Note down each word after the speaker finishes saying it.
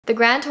The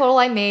grand total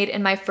I made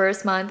in my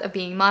first month of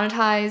being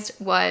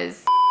monetized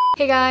was...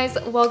 Hey guys,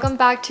 welcome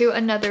back to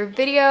another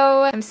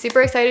video. I'm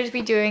super excited to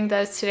be doing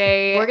this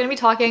today. We're gonna be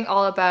talking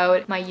all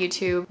about my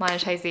YouTube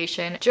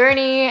monetization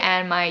journey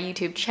and my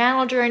YouTube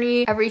channel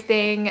journey,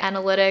 everything,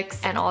 analytics,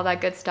 and all that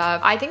good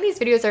stuff. I think these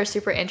videos are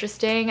super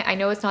interesting. I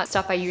know it's not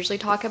stuff I usually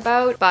talk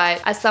about,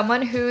 but as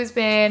someone who's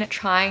been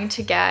trying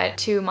to get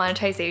to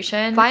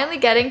monetization, finally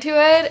getting to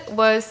it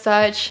was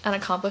such an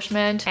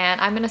accomplishment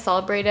and I'm gonna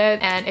celebrate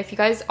it. And if you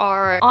guys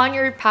are on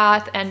your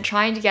path and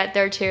trying to get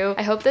there too,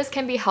 I hope this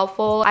can be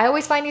helpful. I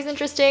always find these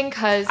interesting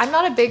because I'm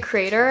not a big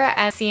creator,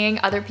 and seeing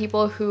other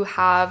people who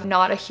have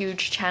not a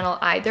huge channel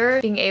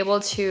either being able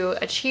to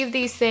achieve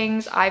these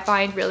things I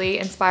find really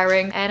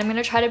inspiring. And I'm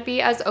gonna try to be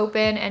as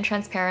open and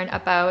transparent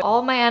about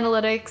all my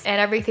analytics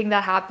and everything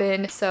that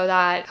happened so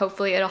that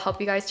hopefully it'll help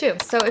you guys too.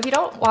 So if you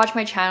don't watch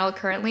my channel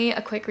currently,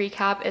 a quick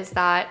recap is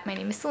that my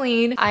name is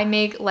Celine. I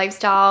make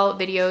lifestyle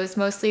videos,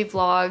 mostly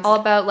vlogs, all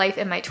about life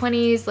in my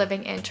 20s,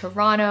 living in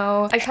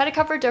Toronto. I try to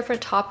cover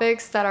different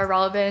topics that are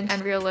relevant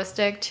and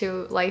realistic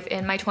to life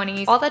in my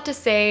 20s. All that to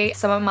say,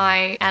 some of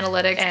my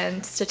analytics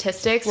and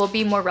statistics will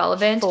be more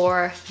relevant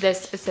for this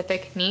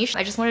specific niche.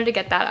 I just wanted to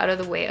get that out of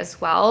the way as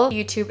well.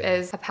 YouTube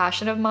is a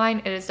passion of mine.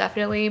 It is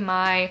definitely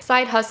my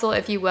side hustle,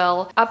 if you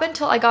will. Up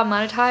until I got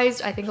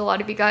monetized, I think a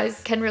lot of you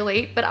guys can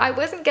relate, but I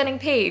wasn't getting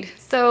paid.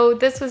 So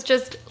this was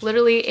just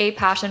literally a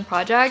passion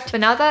project.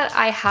 But now that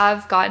I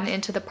have gotten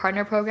into the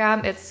partner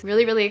program, it's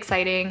really, really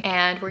exciting.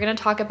 And we're gonna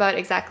talk about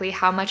exactly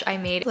how much I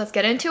made. Let's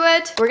get into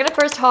it. We're gonna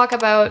first talk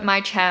about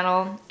my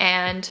channel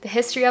and the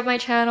history of my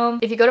channel.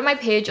 If you go to my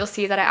page, you'll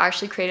see that I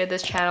actually created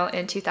this channel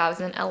in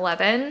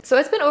 2011. So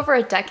it's been over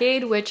a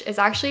decade, which is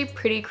actually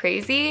pretty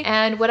crazy.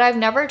 And what I've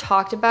never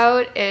talked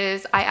about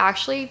is I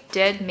actually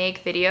did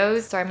make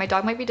videos. Sorry, my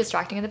dog might be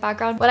distracting in the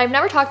background. What I've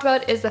never talked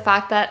about is the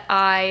fact that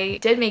I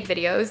did make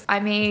videos. I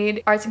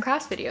made arts and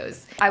crafts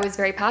videos I was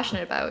very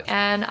passionate about.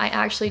 And I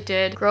actually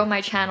did grow my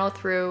channel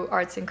through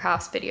arts and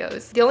crafts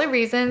videos. The only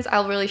reasons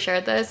I'll really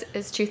share this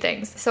is two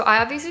things. So I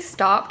obviously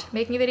stopped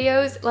making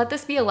videos. Let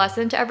this be a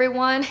lesson to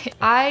everyone.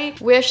 I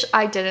wish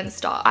I didn't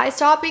stop. I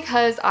stopped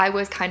because I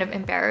was kind of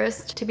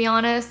embarrassed, to be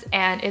honest,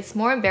 and it's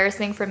more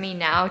embarrassing for me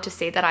now to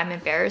say that I'm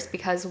embarrassed,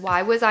 because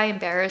why was I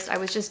embarrassed? I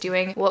was just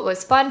doing what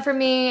was fun for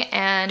me,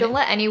 and don't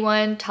let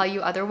anyone tell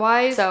you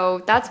otherwise.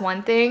 So that's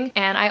one thing.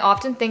 And I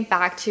often think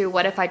back to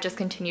what if I just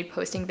continued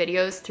posting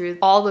videos through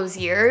all those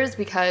years,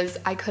 because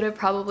I could have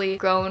probably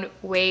grown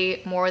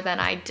way more than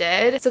I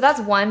did. So that's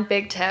one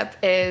big tip,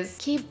 is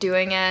keep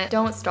doing it.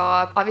 Don't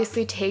stop.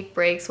 Obviously take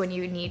breaks when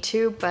you need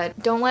to, but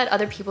don't let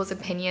other people's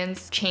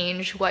opinions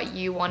change what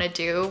you want to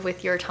do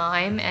with your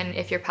time and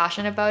if you're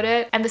passionate about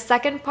it. And the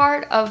second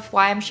part of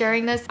why I'm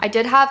sharing this, I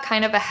did have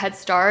kind of a head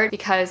start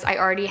because I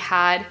already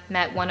had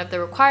met one of the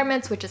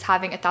requirements, which is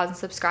having 1,000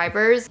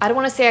 subscribers. I don't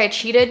want to say I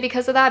cheated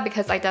because of that,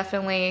 because I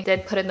definitely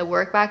did put in the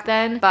work back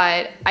then,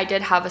 but I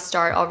did have a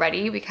start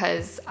already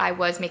because I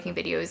was making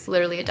videos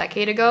literally a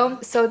decade ago.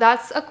 So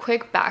that's a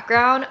quick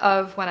background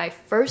of when I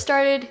first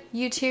started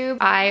YouTube.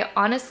 I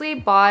honestly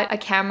bought a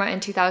camera in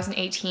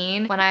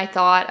 2018 when I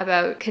thought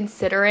about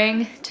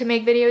considering to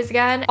make videos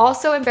again.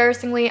 Also,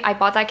 embarrassingly, I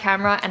bought that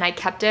camera and I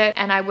kept it,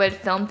 and I would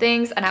film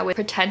things and I would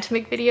pretend to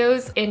make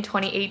videos in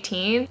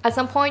 2018. At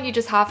some point, you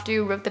just have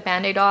to rip the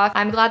band-aid off.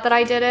 I'm glad that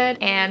I did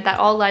it, and that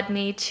all led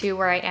me to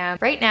where I am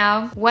right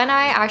now. When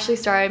I actually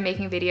started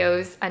making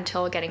videos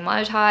until getting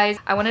monetized,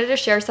 I wanted to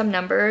share some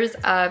numbers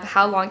of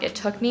how long it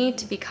took me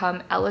to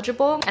become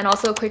eligible, and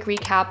also a quick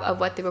recap of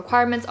what the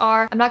requirements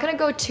are. I'm not gonna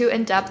go too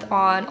in-depth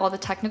on all the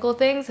technical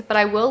things, but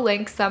I will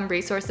link some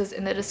resources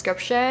in the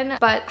description.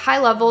 But high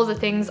level, the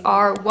things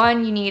are: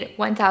 one, you need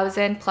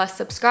 1,000 plus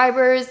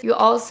subscribers. You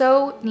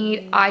also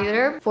need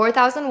either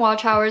 4,000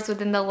 watch hours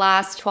within the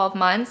last 12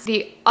 months.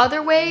 The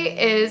other way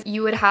is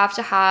you would have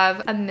to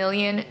have 1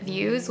 million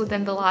views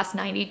within the last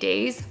 90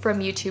 days from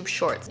YouTube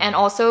Shorts. And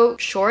also,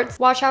 Shorts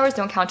watch hours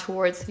don't count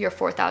towards your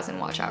 4,000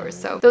 watch hours.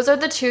 So those are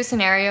the two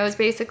scenarios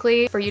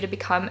basically for you to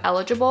become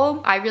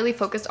eligible. I really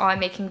focused on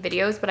making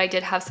videos, but I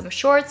did have some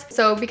shorts.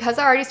 So because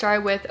I already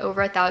started with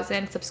over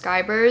 1,000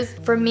 subscribers,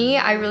 for me,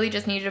 I really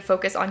just needed to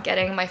focus on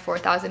getting my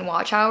 4,000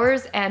 watch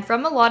hours. And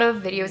from a lot of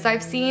videos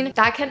I've seen,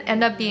 that can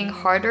end up being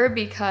harder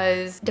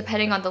because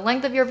depending on the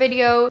length of your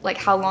video, like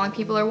how long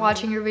people are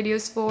watching your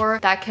videos for,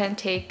 that can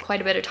take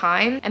quite a bit of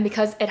time. And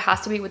because it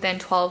has to be within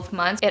 12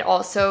 months, it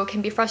also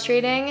can be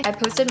frustrating. I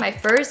posted my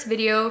first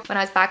video when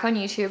I was back on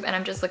YouTube, and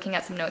I'm just looking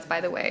at some notes,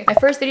 by the way. My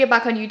first video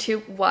back on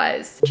YouTube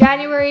was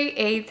January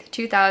 8th,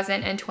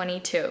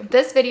 2022.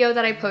 This video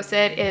that I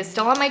posted is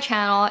still on my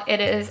channel. It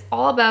is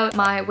all about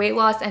my weight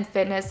loss and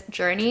fitness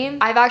journey.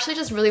 I've actually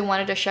actually just really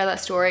wanted to share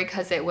that story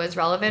because it was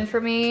relevant for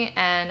me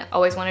and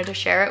always wanted to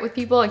share it with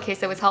people in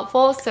case it was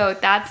helpful. So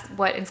that's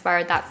what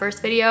inspired that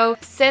first video.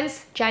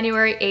 Since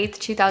January 8th,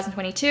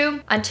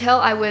 2022, until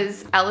I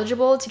was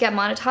eligible to get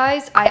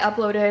monetized, I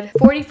uploaded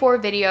 44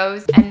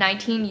 videos and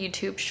 19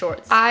 YouTube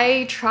shorts.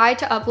 I tried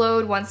to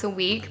upload once a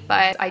week,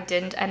 but I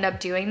didn't end up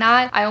doing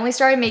that. I only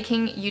started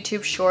making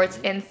YouTube shorts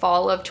in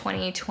fall of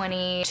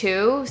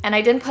 2022, and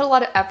I didn't put a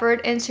lot of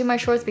effort into my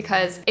shorts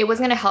because it was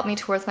gonna help me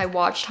towards my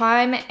watch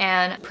time,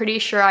 and pretty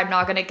sure I'm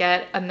not gonna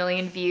get a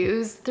million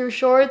views through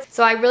shorts.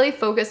 So I really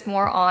focused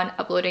more on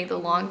uploading the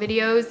long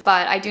videos,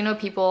 but I do know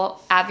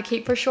people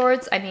advocate for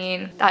shorts. I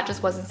mean, that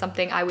just wasn't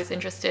something I was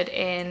interested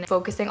in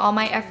focusing all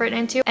my effort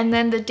into. And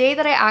then the day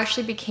that I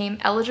actually became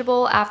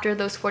eligible after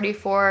those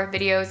 44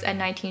 videos and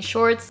 19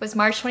 shorts was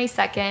March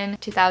 22nd,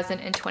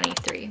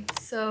 2023.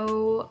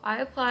 So I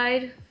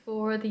applied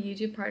for the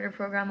YouTube Partner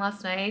Program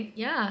last night.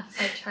 Yeah,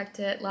 I checked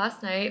it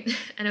last night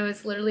and it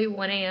was literally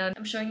 1 a.m.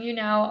 I'm showing you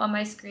now on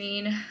my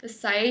screen the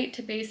site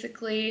to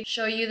basically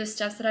show you the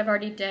steps that I've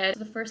already did. So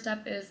the first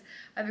step is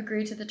I've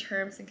agreed to the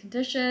terms and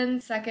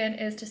conditions. Second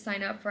is to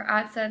sign up for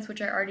AdSense,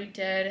 which I already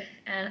did,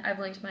 and I've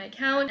linked my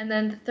account. And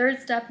then the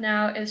third step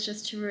now is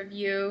just to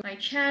review my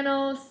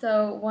channel.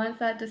 So once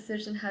that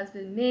decision has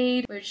been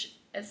made, which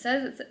it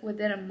says it's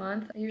within a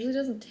month, it usually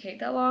doesn't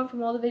take that long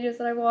from all the videos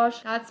that I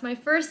watched. That's my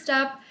first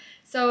step.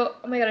 So,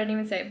 oh my god, I didn't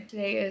even say.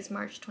 Today is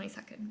March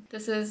 22nd.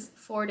 This is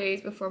 4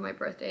 days before my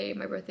birthday.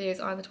 My birthday is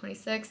on the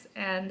 26th,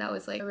 and that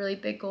was like a really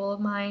big goal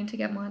of mine to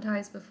get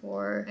monetized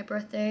before my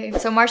birthday.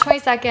 So March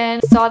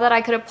 22nd, saw that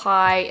I could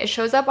apply. It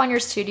shows up on your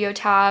studio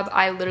tab.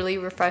 I literally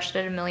refreshed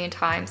it a million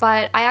times,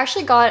 but I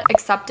actually got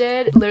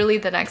accepted literally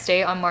the next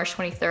day on March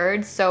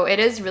 23rd. So it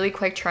is really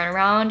quick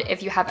turnaround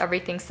if you have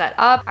everything set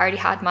up. I already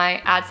had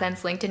my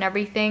AdSense linked and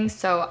everything.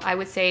 So I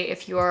would say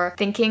if you're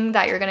thinking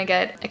that you're gonna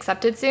get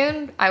accepted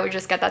soon, I would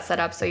just get that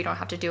set up so you don't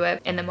have to do it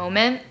in the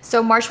moment.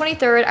 So March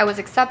 23rd, I was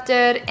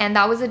accepted, and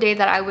that was the day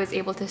that I was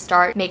able to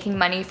start making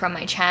money from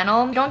my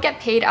channel. You don't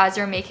get paid as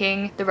you're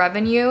making the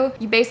revenue.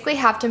 You basically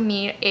have to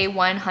meet a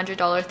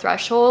 $100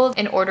 threshold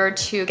in order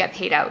to get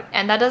paid out,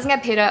 and that doesn't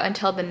get paid out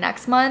until the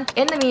next month.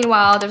 In the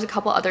meanwhile, there's a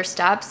couple other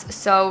steps.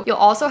 So you'll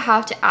also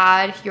have to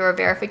add your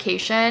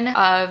verification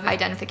of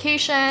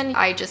identification.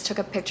 I just took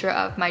a picture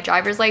of my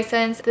driver's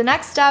license. The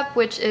next step,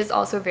 which is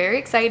also very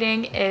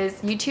exciting, is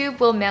YouTube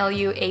will mail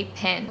you a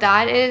PIN.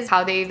 That is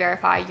how they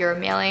verify your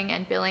mailing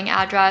and billing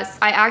address.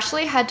 I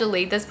actually had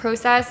delayed this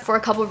process for a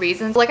couple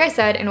reasons. Like I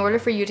said, in order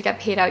for you to get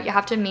paid out, you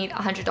have to meet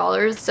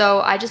 $100.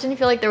 So I just didn't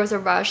feel like there was a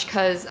rush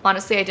because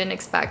honestly, I didn't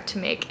expect to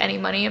make any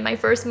money in my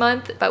first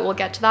month, but we'll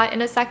get to that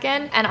in a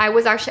second. And I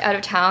was actually out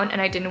of town and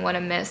I didn't want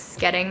to miss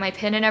getting my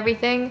PIN and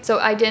everything. So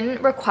I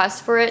didn't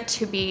request for it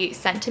to be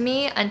sent to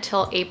me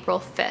until April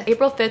 5th.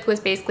 April 5th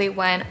was basically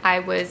when I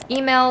was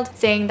emailed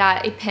saying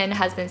that a PIN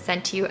has been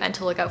sent to you and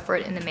to look out for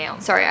it in the mail.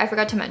 Sorry, I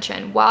forgot to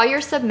mention, while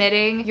you're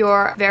submitting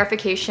your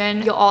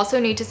verification, you'll also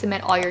need to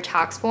submit all your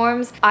tax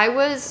forms. I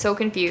was so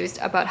confused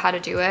about how to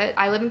do it.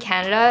 I live in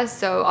Canada,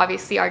 so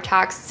obviously our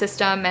tax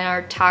system and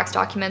our tax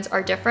documents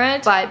are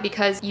different, but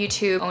because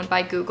YouTube, owned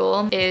by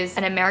Google, is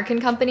an American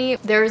company,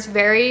 there's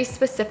very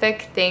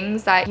specific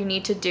things that you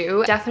need to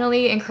do.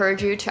 Definitely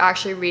encourage you to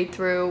actually read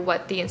through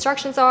what the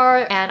instructions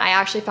are, and I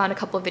actually found a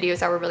couple of videos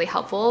that were really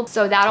helpful.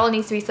 So that all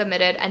needs to be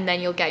submitted and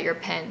then you'll get your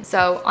PIN.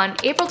 So on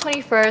April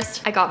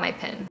 21st, I got my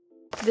PIN.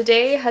 The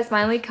day has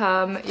finally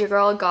come. Your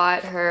girl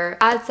got her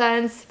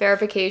AdSense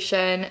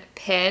verification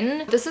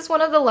PIN. This is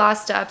one of the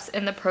last steps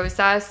in the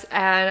process,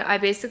 and I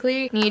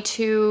basically need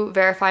to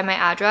verify my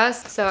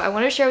address. So I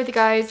want to share with you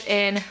guys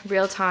in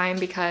real time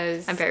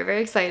because I'm very,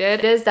 very excited.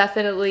 It is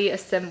definitely a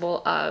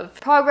symbol of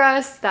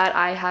progress that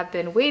I have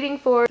been waiting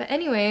for. But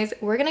anyways,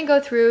 we're gonna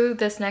go through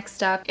this next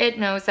step. It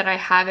knows that I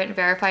haven't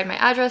verified my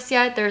address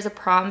yet. There's a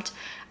prompt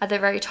at the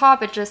very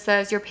top. It just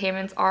says your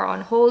payments are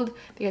on hold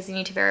because you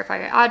need to verify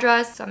your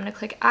address. So I'm gonna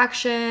click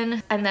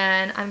action, and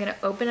then I'm gonna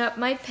open up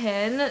my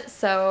PIN.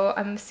 So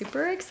I'm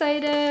super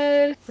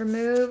excited.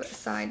 Remove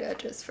side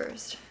edges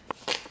first.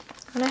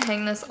 I'm gonna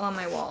hang this on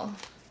my wall.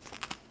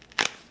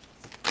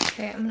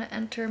 Okay, I'm gonna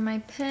enter my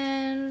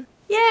PIN.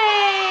 Yay!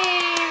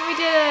 We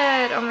did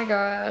it! Oh my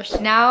gosh.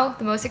 Now,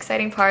 the most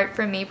exciting part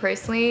for me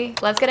personally,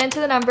 let's get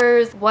into the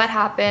numbers, what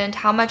happened,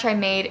 how much I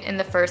made in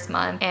the first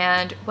month,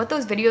 and what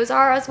those videos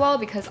are as well,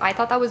 because I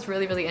thought that was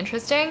really, really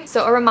interesting.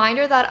 So a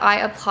reminder that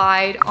I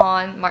applied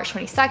on March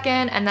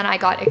 22nd, and then I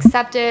got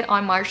accepted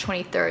on March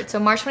 23rd. So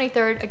March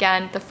 23rd,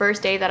 again, the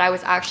first day that I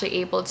was actually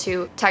able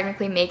to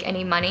technically make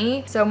any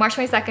money. So March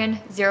 22nd,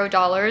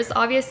 $0,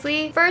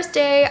 obviously. First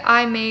day,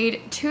 I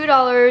made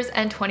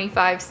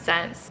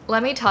 $2.25.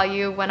 Let me tell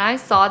you, when I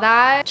saw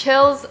that,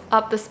 chills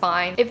up the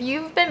spine. If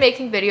you've been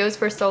making videos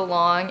for so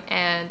long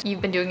and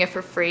you've been doing it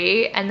for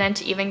free, and then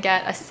to even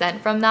get a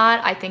cent from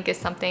that, I think is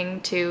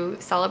something to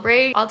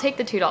celebrate. I'll take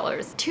the $2.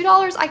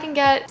 $2, I can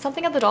get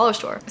something at the dollar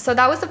store. So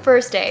that was the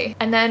first day.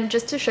 And then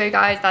just to show you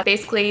guys, that's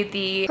basically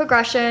the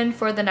progression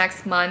for the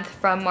next month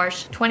from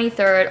March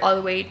 23rd all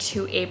the way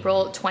to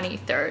April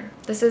 23rd.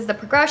 This is the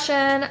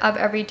progression of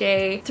every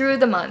day through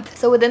the month.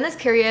 So within this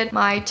period,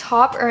 my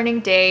top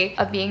earning day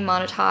of being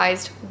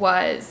monetized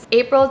was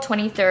April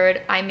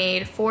 23rd. I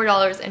made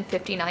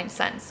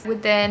 $4.59.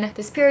 Within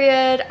this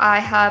period, I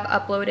have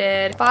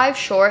uploaded 5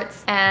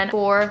 shorts and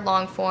 4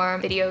 long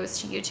form videos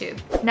to YouTube.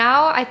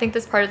 Now, I think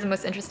this part is the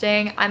most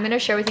interesting. I'm gonna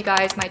share with you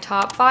guys my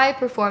top 5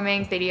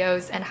 performing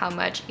videos and how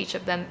much each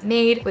of them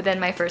made within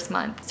my first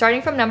month.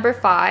 Starting from number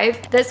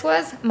 5, this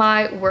was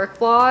my work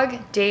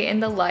vlog, day in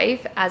the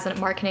life as a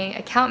marketing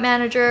account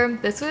manager.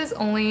 This was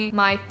only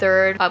my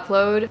 3rd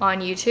upload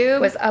on YouTube.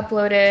 It was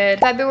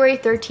uploaded February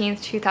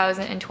 13th,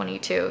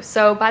 2022.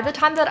 So by the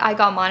time that I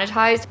got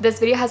monetized, this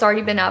video has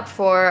already been up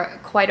for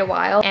quite a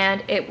while,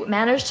 and it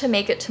managed to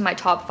make it to my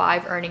top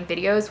 5 earning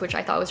videos, which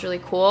I thought was really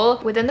cool.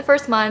 Within the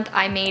first month,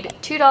 I made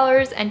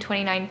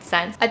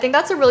 $2.29. I think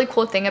that's a really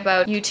cool thing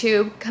about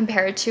YouTube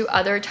compared to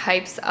other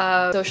types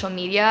of social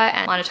media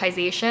and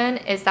monetization,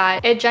 is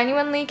that it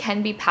genuinely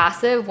can be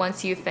passive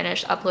once you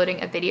finish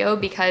uploading a video,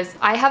 because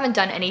I haven't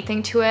done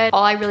anything to it.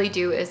 All I really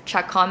do is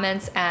check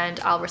comments and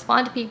I'll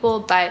respond to people,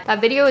 but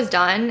that video is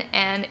done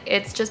and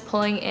it's just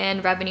pulling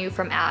in revenue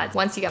from ads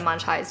once you get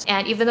monetized.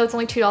 And even though it's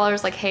only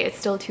 $2, like, hey, it's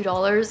still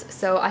 $2.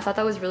 So I thought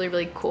that was really,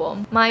 really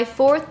cool. My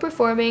 4th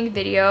performing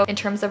video in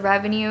terms of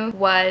revenue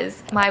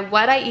was my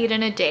What I Eat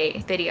in a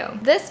Day video.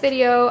 This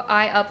video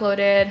I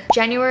uploaded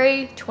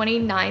January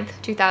 29th,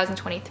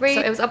 2023.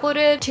 So it was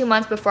uploaded 2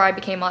 months before I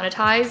became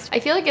monetized. I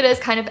feel like it is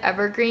kind of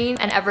evergreen,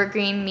 and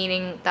evergreen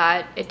meaning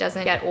that it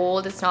doesn't get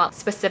old. It's not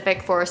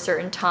specific for a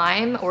certain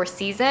time or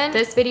season.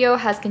 This video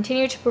has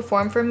continued to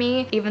perform for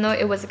me even though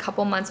it was a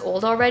couple months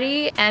old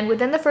already, and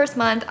within the first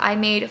month I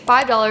made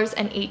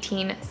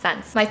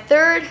 $5.18. My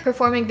 3rd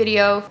performing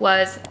video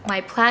was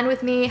my plan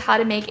with me, how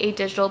to make a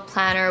digital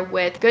planner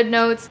with good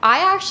notes. I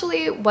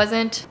actually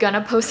wasn't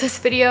gonna post this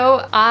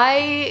video.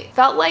 I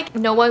felt like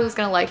no one was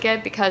gonna like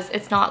it because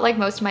it's not like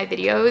most of my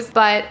videos,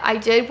 but I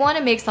did want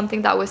to make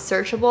something that was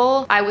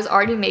searchable. I was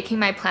already making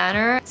my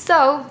planner,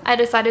 so I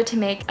decided to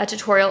make a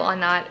tutorial on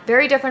that.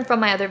 Very different from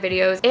my other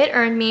videos. It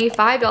earned me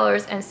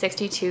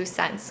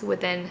 $5.62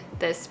 within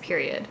this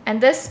period.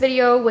 And this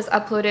video was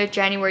uploaded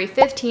January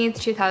 15th,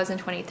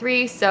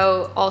 2023,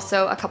 so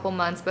also a couple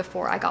months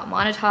before I got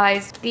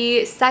monetized.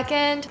 The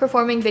 2nd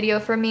performing video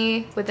for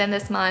me within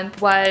this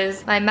month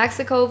was my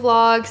Mexico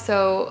vlog,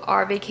 so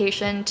our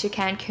vacation to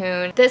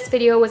Cancun. This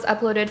video was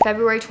uploaded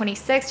February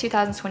 26th,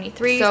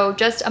 2023, so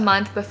just a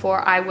month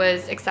before I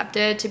was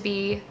accepted to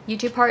be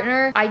YouTube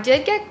partner. I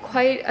did get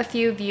quite a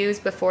few views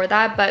before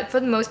that, but for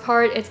the most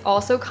part, it's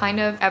also kind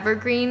of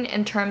evergreen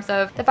in terms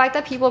of the fact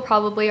that people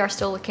probably are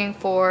still looking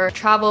for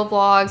travel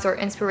vlogs or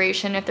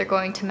inspiration if they're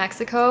going to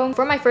Mexico.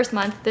 For my first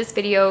month, this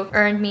video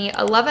earned me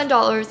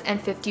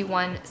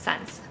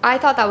 $11.51. I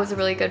thought that was a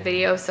really good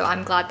video, so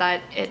I'm glad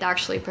that it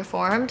actually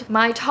performed.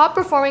 My top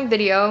performing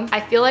video,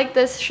 I feel like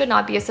this should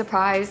not be a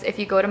surprise if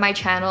you go to my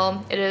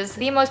channel. It is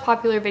the most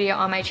popular video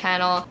on my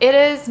channel. It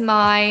is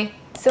my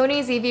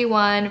Sony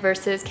ZV-1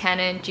 versus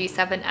Canon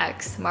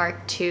G7X Mark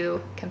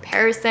II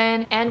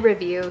comparison and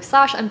review /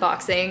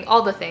 unboxing,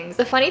 all the things.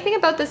 The funny thing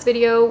about this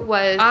video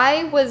was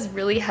I was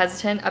really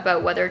hesitant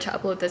about whether to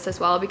upload this as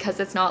well,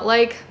 because it's not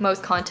like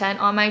most content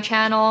on my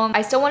channel.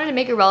 I still wanted to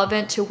make it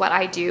relevant to what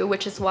I do,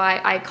 which is why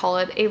I call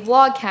it a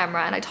vlog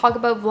camera, and I talk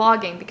about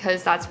vlogging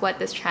because that's what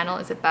this channel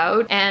is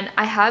about. And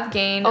I have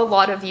gained a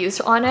lot of views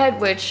on it,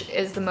 which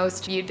is the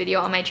most viewed video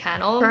on my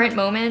channel. Current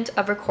moment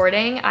of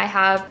recording, I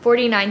have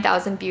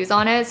 49,000 views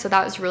on it, so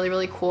that was really,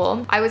 really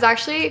cool. I was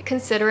actually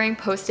considering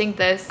posting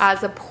this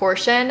as a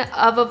portion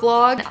of a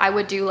vlog. I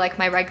would do like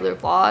my regular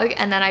vlog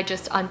and then I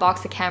just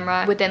unbox the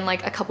camera within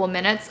like a couple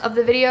minutes of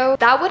the video.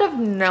 That would have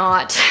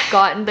not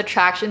gotten the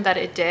traction that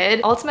it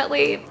did.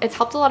 Ultimately, it's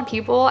helped a lot of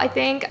people, I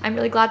think. I'm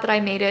really glad that I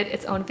made it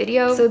its own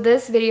video. So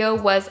this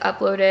video was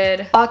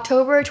uploaded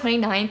October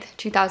 29th,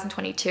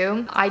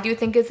 2022. I do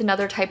think it's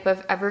another type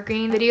of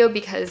evergreen video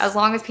because as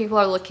long as people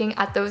are looking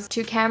at those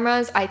 2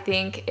 cameras, I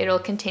think it'll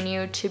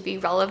continue to be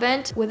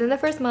relevant. Within the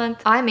first month,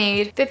 I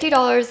made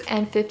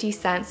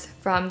 $50.50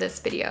 from this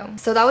video.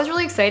 So that was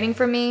really exciting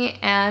for me,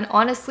 and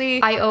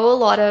honestly, I owe a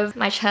lot of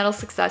my channel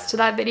success to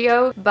that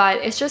video, but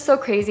it's just so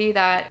crazy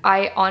that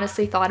I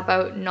honestly thought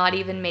about not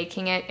even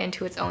making it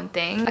into its own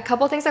thing. A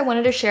couple things I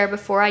wanted to share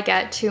before I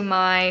get to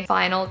my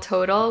final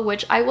total,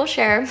 which I will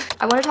share.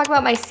 I want to talk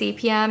about my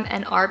CPM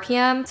and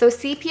RPM. So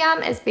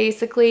CPM is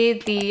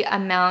basically the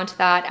amount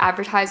that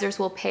advertisers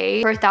will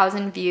pay per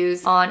 1,000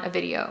 views on a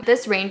video.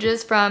 This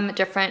ranges from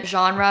different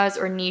genres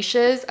or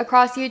niches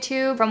across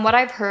YouTube. From what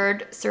I've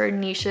heard,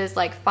 certain niches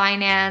like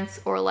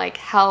finance or like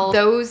health,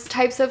 those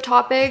types of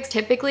topics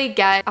typically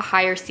get a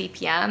higher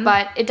CPM,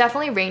 but it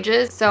definitely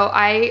ranges. So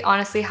I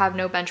honestly have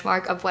no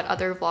benchmark of what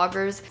other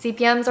vloggers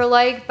CPMs are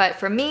like, but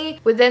for me,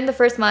 within the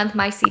first month,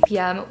 my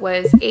CPM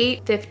was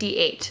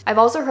 $8.58. I've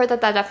also heard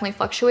that that definitely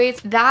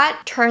fluctuates.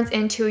 That turns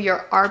into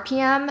your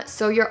RPM.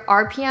 So your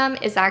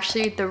RPM is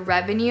actually the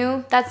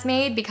revenue that's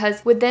made,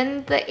 because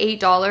within the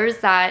 $8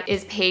 that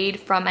is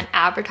paid from an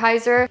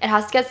advertiser, creator, it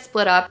has to get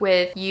split up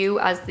with you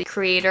as the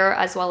creator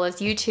as well as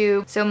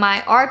YouTube. So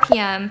my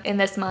RPM in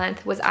this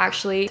month was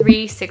actually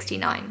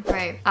 $3.69.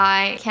 Right,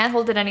 I can't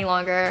hold it any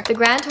longer. The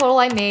grand total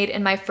I made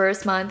in my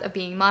first month of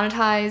being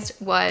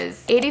monetized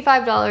was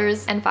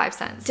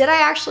 $85.05. Did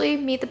I actually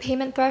meet the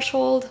payment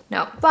threshold?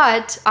 No,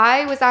 but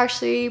I was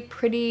actually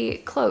pretty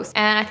close,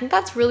 and I think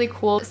that's really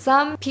cool.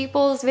 Some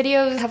people's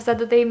videos have said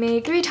that they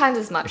made 3 times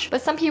as much,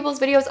 but some people's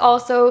videos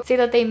also say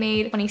that they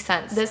made 20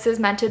 cents. This is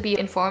meant to be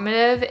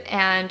informative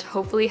and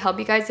hopefully help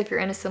you guys if you're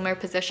in a similar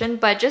position,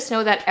 but just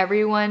know that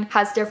everyone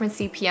has different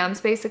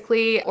CPMs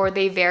basically, or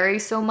they vary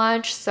so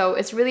much, so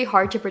it's really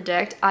hard to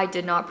predict. I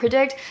did not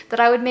predict that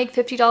I would make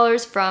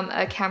 $50 from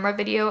a camera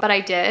video, but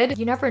I did.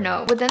 You never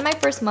know. Within my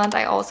first month,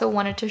 I also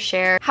wanted to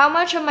share how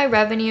much of my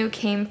revenue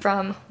came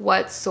from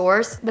what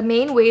source. The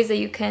main ways that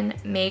you can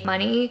make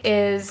money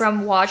is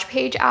from watch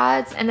page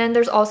ads, and then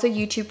there's also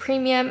YouTube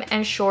Premium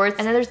and Shorts,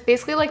 and then there's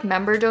basically like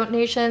member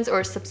donations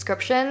or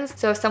subscriptions.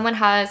 So if someone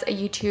has a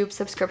YouTube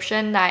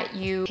subscription that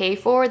you pay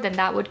for, then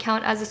that would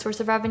count as a source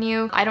of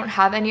revenue. I don't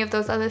have any of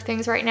those other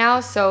things right now,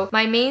 so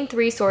my main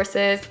 3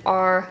 sources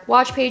are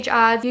watch page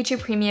ads, YouTube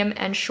Premium,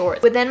 and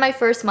Shorts. Within my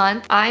first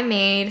month, I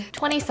made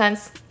 20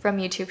 cents from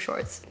YouTube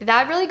Shorts.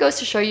 That really goes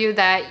to show you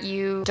that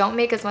you don't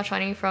make as much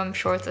money from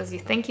Shorts as you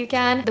think you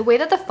can. The way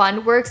that the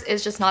fund works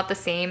is just not the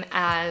same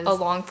as a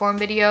long form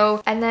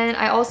video. And then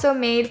I also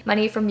made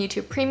money from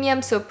YouTube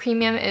Premium. So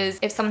Premium is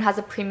if someone has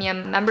a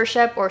premium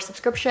membership or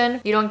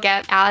subscription, you don't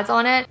get ads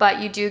on it,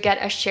 but you do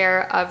get a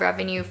share of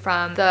revenue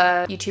from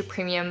the YouTube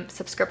Premium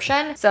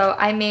subscription. So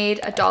I made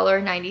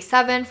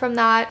 $1.97 from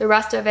that. The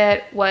rest of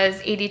it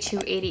was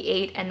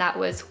 $82.88, and that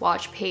was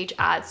watch page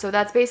ads. So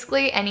that's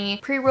basically any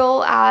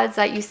pre-roll ads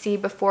that you see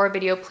before a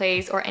video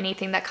plays, or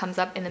anything that comes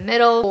up in the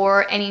middle,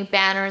 or any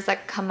banners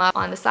that come up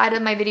on the side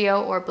of my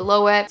video or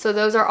below it. So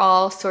those are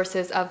all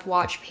sources of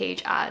watch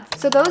page ads.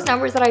 So those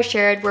numbers that I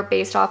shared were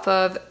based off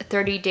of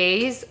 30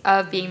 days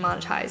of being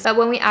monetized. But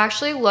when we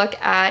actually look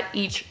at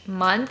each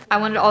month, I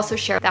wanted to also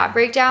share that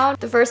breakdown.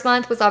 The first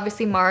month was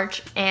obviously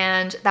March,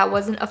 and that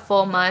wasn't a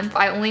full month.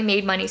 I only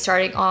made money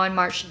starting on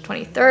March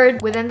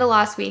 23rd. Within the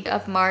last week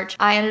of March,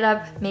 I ended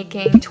up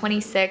making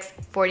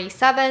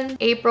 $26.47.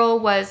 April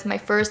was my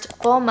first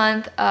full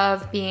month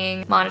of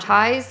being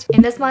monetized.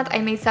 In this month, I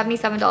made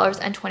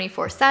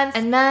 $77.24.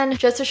 And then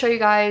just to show you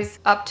guys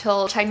up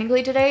till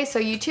technically today, so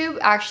YouTube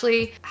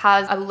actually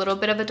has a little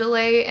bit of a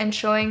delay in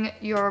showing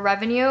your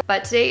revenue,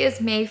 but today is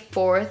May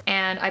 4th,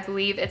 and I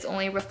believe it's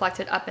only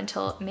reflected up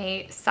until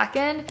May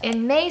 2nd.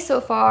 In May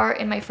so far,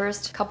 in my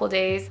first couple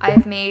days,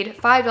 I've made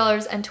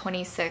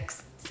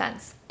 $5.26.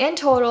 In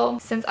total,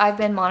 since I've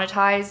been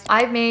monetized,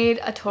 I've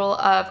made a total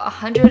of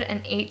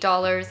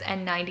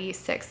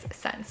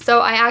 $108.96.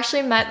 So I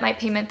actually met my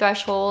payment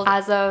threshold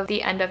as of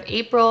the end of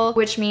April,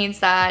 which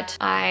means that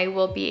I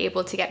will be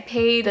able to get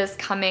paid this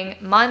coming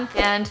month.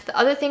 And the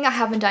other thing I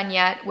haven't done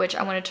yet, which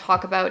I want to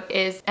talk about,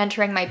 is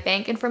entering my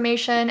bank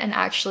information and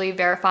actually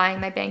verifying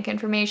my bank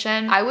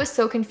information. I was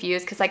so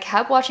confused because I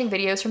kept watching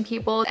videos from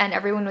people and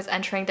everyone was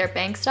entering their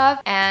bank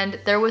stuff, and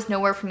there was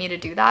nowhere for me to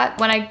do that.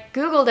 When I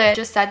Googled it, it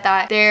just said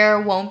that there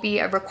won't be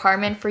a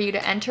requirement for you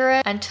to enter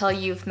it until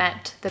you've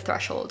met the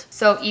threshold.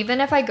 So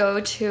even if I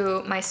go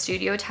to my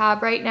studio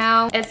tab right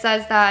now, it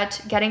says that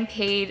getting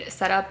paid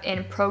set up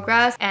in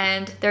progress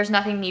and there's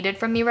nothing needed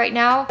from me right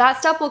now. That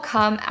step will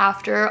come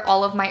after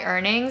all of my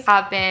earnings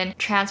have been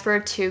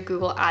transferred to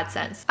Google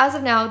AdSense. As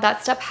of now,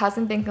 that step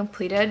hasn't been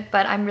completed,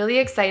 but I'm really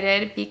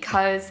excited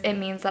because it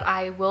means that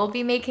I will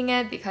be making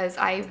it because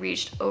I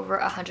reached over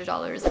 $100.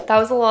 That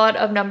was a lot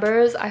of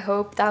numbers. I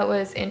hope that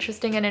was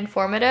interesting and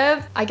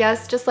informative. I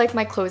guess just like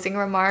my closing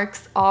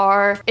remarks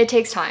are, it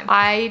takes time.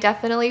 I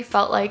definitely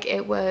felt like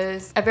it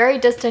was a very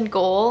distant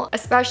goal,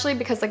 especially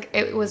because like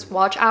it was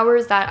watch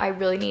hours that I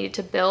really needed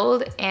to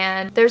build,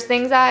 and there's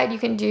things that you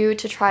can do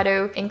to try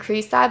to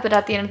increase that, but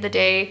at the end of the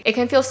day, it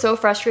can feel so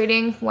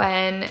frustrating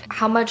when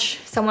how much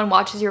someone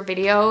watches your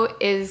video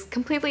is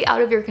completely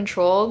out of your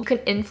control. You can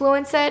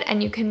influence it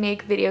and you can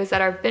make videos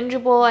that are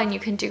bingeable and you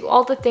can do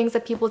all the things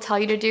that people tell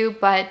you to do,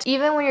 but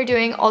even when you're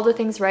doing all the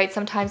things right,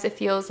 sometimes it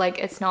feels like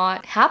it's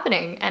not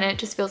happening and it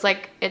just feels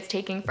like it's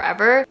taking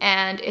forever.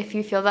 And if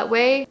you feel that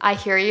way, I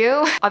hear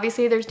you.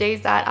 Obviously, there's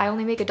days that I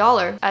only make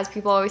 $1. As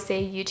people always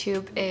say,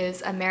 YouTube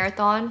is a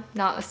marathon,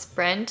 not a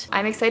sprint.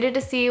 I'm excited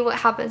to see what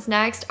happens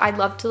next. I'd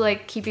love to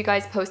like keep you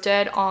guys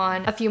posted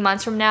on a few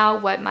months from now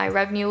what my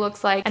revenue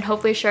looks like and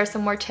hopefully share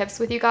some more tips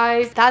with you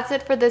guys. That's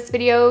it for this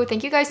video.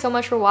 Thank you guys so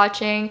much for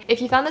watching.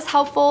 If you found this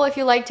helpful, if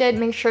you liked it,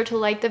 make sure to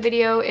like the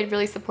video. It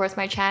really supports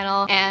my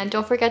channel. And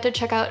don't forget to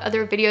check out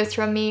other videos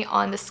from me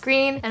on the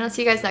screen, and I'll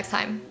see you guys next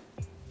time.